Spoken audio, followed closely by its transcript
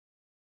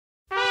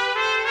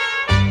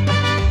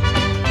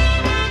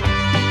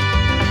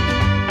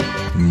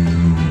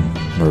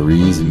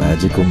Marie's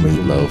Magical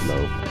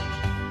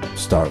Meatloaf.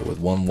 Start with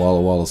 1 Walla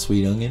Walla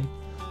sweet onion,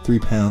 3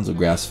 pounds of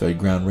grass-fed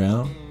ground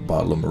round,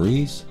 bottle of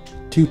Marie's,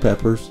 2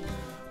 peppers,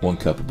 1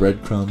 cup of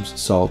breadcrumbs,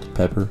 salt,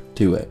 pepper,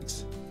 2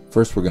 eggs.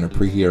 First we're going to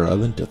preheat our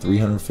oven to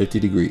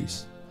 350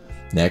 degrees.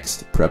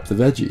 Next, prep the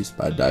veggies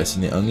by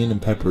dicing the onion and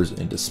peppers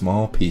into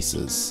small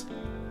pieces.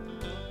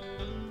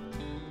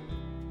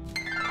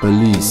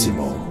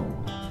 Bellissimo.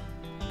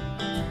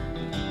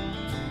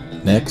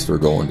 Next, we're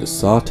going to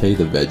saute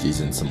the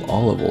veggies in some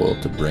olive oil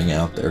to bring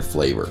out their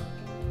flavor.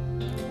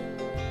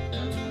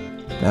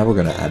 Now we're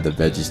going to add the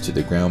veggies to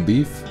the ground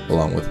beef,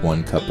 along with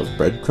 1 cup of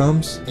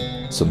breadcrumbs,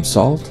 some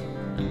salt,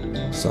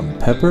 some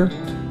pepper,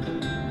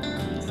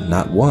 and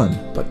not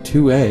 1, but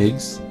 2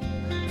 eggs,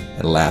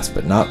 and last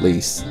but not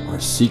least, our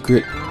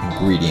secret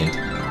ingredient,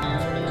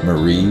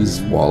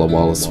 Marie's Walla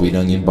Walla Sweet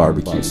Onion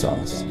Barbecue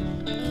Sauce.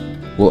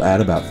 We'll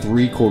add about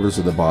 3/4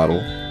 of the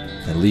bottle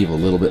and leave a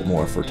little bit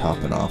more for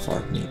topping off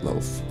our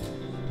meatloaf.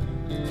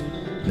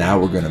 Now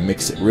we're going to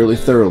mix it really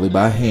thoroughly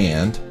by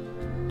hand,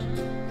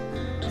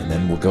 and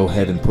then we'll go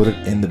ahead and put it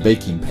in the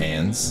baking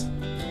pans.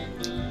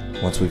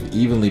 Once we've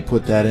evenly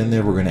put that in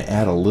there, we're going to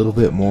add a little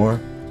bit more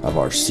of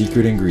our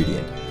secret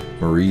ingredient,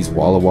 Marie's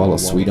Walla Walla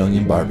Sweet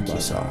Onion Barbecue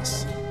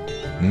Sauce.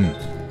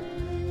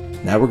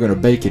 Now we're going to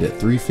bake it at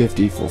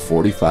 350 for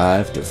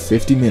 45 to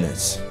 50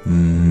 minutes.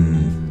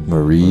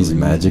 Marie's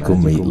Magical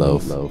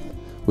Meatloaf.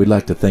 We'd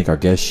like to thank our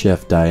guest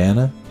chef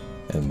Diana,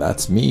 and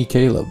that's me,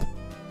 Caleb.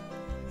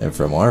 And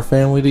from our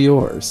family to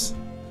yours,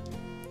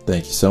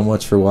 thank you so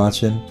much for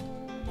watching.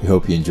 We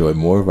hope you enjoy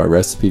more of our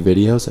recipe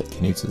videos at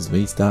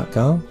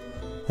knutzensmeats.com,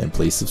 and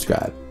please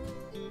subscribe.